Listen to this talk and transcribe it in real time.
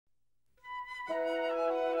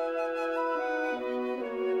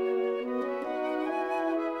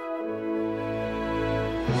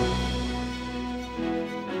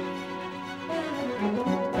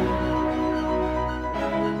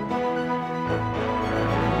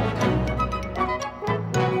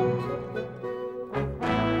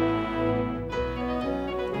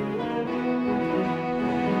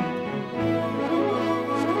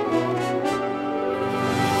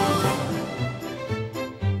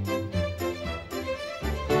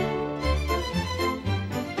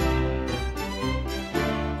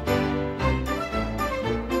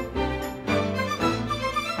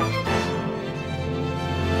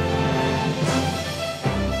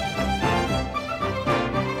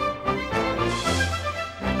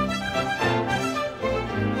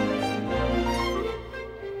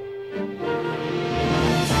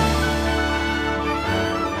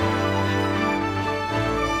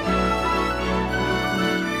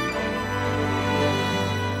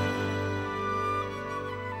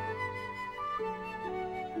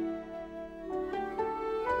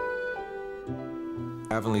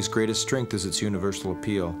Avonlea's greatest strength is its universal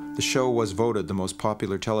appeal. The show was voted the most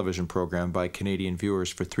popular television program by Canadian viewers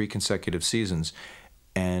for 3 consecutive seasons,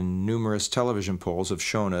 and numerous television polls have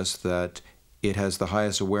shown us that it has the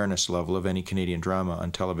highest awareness level of any Canadian drama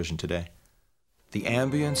on television today. The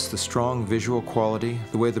ambience, the strong visual quality,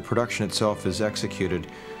 the way the production itself is executed,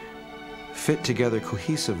 fit together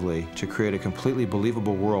cohesively to create a completely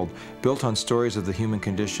believable world built on stories of the human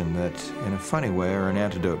condition that, in a funny way, are an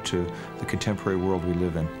antidote to the contemporary world we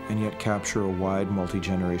live in, and yet capture a wide,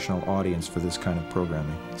 multi-generational audience for this kind of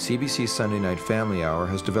programming. CBC's Sunday Night Family Hour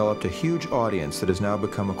has developed a huge audience that has now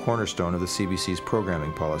become a cornerstone of the CBC's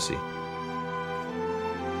programming policy.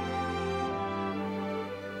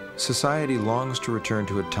 Society longs to return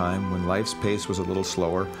to a time when life's pace was a little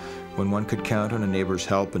slower, when one could count on a neighbor's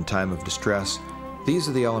help in time of distress. These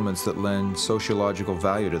are the elements that lend sociological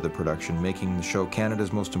value to the production, making the show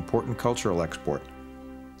Canada's most important cultural export.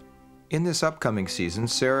 In this upcoming season,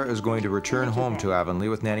 Sarah is going to return home to Avonlea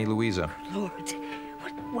with Nanny Louisa, Lord,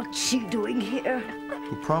 what's she doing here?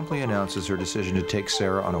 who promptly announces her decision to take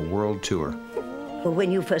Sarah on a world tour. Well,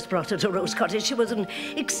 when you first brought her to Rose Cottage, she was an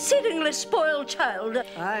exceedingly spoiled child.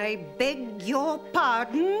 I beg your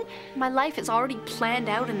pardon? My life is already planned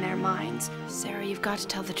out in their minds. Sarah, you've got to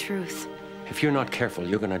tell the truth. If you're not careful,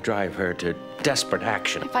 you're gonna drive her to desperate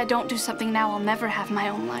action. If I don't do something now, I'll never have my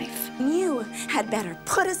own life. You had better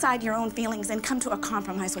put aside your own feelings and come to a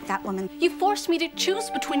compromise with that woman. You forced me to choose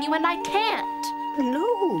between you, and I can't.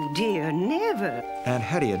 No, dear, never. Aunt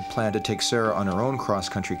Hetty had planned to take Sarah on her own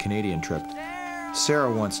cross-country Canadian trip.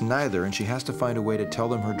 Sarah wants neither, and she has to find a way to tell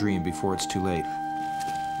them her dream before it's too late.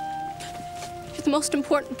 You're the most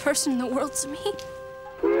important person in the world to me.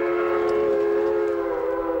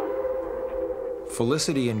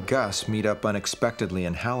 Felicity and Gus meet up unexpectedly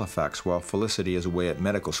in Halifax while Felicity is away at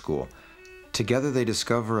medical school. Together they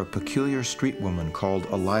discover a peculiar street woman called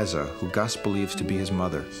Eliza, who Gus believes to be his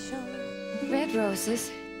mother. Red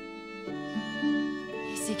roses.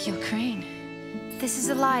 Ezekiel Crane. This is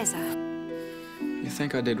Eliza. You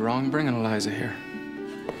think I did wrong bringing Eliza here?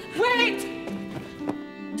 Wait!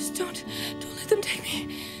 Just don't let them take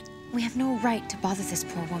me. We have no right to bother this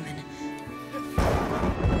poor woman.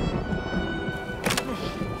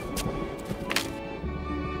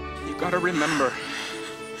 You gotta remember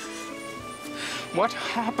what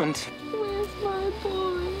happened. Where's my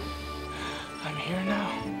boy? I'm here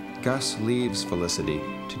now. Gus leaves Felicity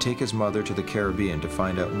to take his mother to the Caribbean to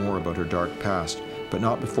find out more about her dark past, but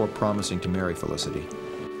not before promising to marry Felicity.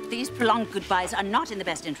 These prolonged goodbyes are not in the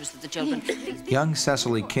best interest of the children. Young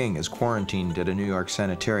Cecily King is quarantined at a New York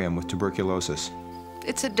sanitarium with tuberculosis.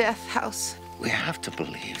 It's a death house. We have to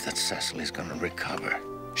believe that Cecily's gonna recover.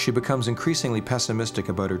 She becomes increasingly pessimistic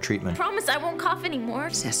about her treatment. Promise I won't cough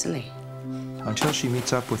anymore. Cecily. Until she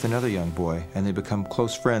meets up with another young boy, and they become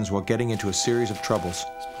close friends while getting into a series of troubles.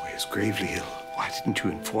 This boy is gravely ill. Why didn't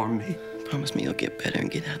you inform me? Promise me you'll get better and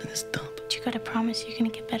get out of this dump. But you gotta promise you're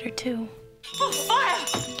gonna get better too. Oh, fire!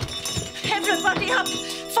 Everybody up!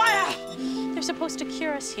 Fire! They're supposed to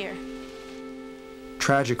cure us here.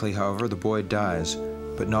 Tragically, however, the boy dies,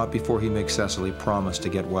 but not before he makes Cecily promise to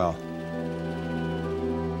get well.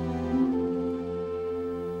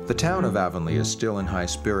 The town of Avonlea is still in high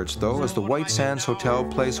spirits, though, as the White Sands Hotel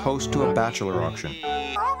plays host to a bachelor auction.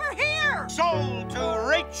 Over here! Sold to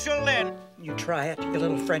Rachel Lynn. You try it, you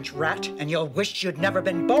little French rat, and you'll wish you'd never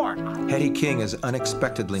been born. Hetty King is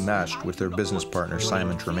unexpectedly matched with their business partner,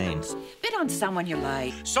 Simon Tremaine. Bid on someone you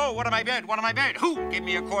like. So, what am I bid? What am I bid? Who? Give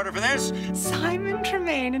me a quarter for this. Simon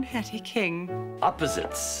Tremaine and Hetty King.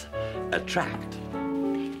 Opposites attract.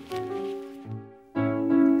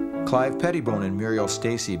 Clive Pettibone and Muriel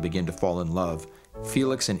Stacy begin to fall in love.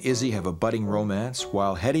 Felix and Izzy have a budding romance,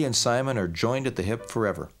 while Hetty and Simon are joined at the hip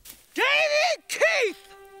forever. David Keith!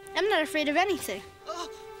 I'm not afraid of anything.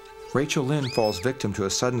 Rachel Lynn falls victim to a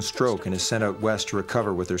sudden stroke and is sent out west to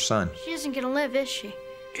recover with her son. She isn't gonna live, is she?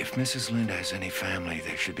 If Mrs. Lind has any family,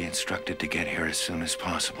 they should be instructed to get here as soon as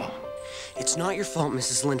possible. It's not your fault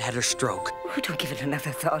Mrs. Lind had her stroke. Oh, don't give it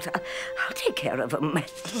another thought. I'll take care of him.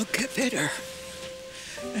 I'll get better,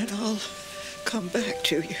 and I'll come back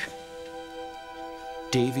to you.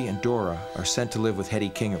 Davy and Dora are sent to live with Hetty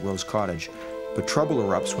King at Rose Cottage, but trouble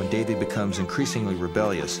erupts when Davy becomes increasingly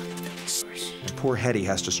rebellious. And poor Hetty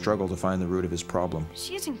has to struggle to find the root of his problem.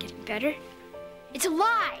 She isn't getting better. It's a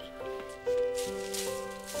lie!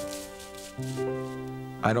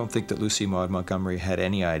 I don't think that Lucy Maud Montgomery had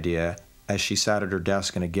any idea as she sat at her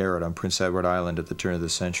desk in a garret on Prince Edward Island at the turn of the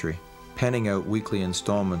century, penning out weekly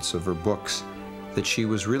installments of her books, that she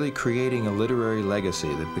was really creating a literary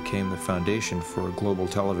legacy that became the foundation for a global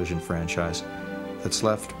television franchise. that's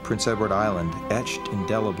left Prince Edward Island etched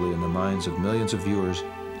indelibly in the minds of millions of viewers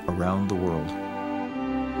around the world.